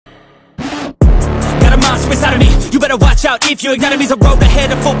monster inside of me. You better watch out if you ignite me. The road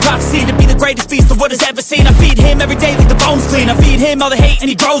ahead of full prophecy, to be the greatest beast the world has ever seen. I feed him every day like the bones clean. I feed him all the hate and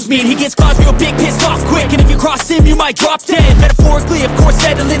he grows me, and he gets claws real big, pissed off quick. And if you cross him, you might drop dead. Metaphorically, of course,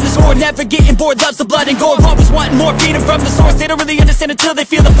 settling the score. Never getting bored, loves the blood and gore. Always wanting more, feeding from the source. They don't really understand until they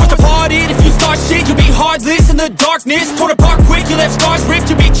feel the force to part it. If you start shit, you'll be heartless in the darkness. Torn apart quick, you left scars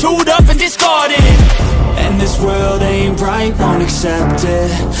ripped. You'll be chewed up and discarded. And this world ain't right, won't accept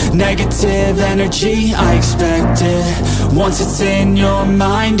it. Negative energy, I expect it. Once it's in your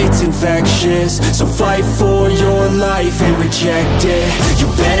mind, it's infectious. So fight for your life and reject it. You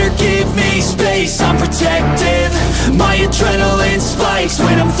better give me space, I'm protective. My adrenaline spikes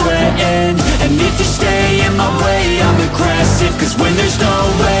when I'm threatened. And if you stay in my way, I'm aggressive. Cause when there's no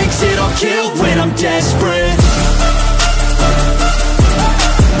exit, I'll kill when I'm desperate.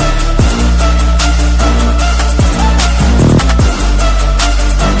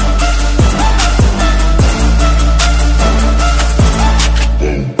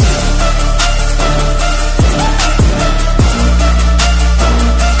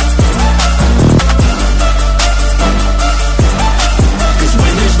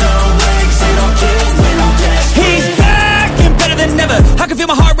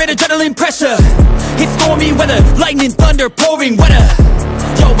 Adrenaline pressure, it's stormy weather, lightning, thunder, pouring weather.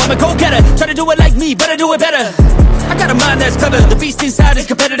 Yo, I'm a go-getter, try to do it like me, better do it better. I got a mind that's clever, the beast inside is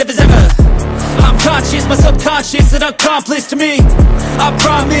competitive as ever. I'm conscious, my subconscious, an accomplice to me. I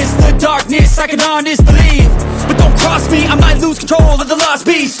promise the darkness, I can honest believe. But don't cross me, I might lose control of the lost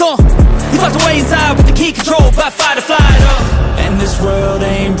beast. He's locked away inside with the key controlled by fight or flight. And this world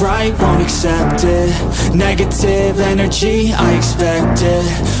ain't right, won't accept it. Negative energy, I expect it.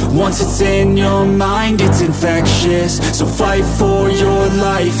 Once it's in your mind, it's infectious. So fight for your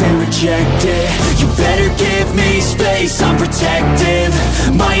life and reject it. You better give me space, I'm protective.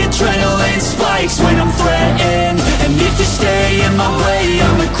 My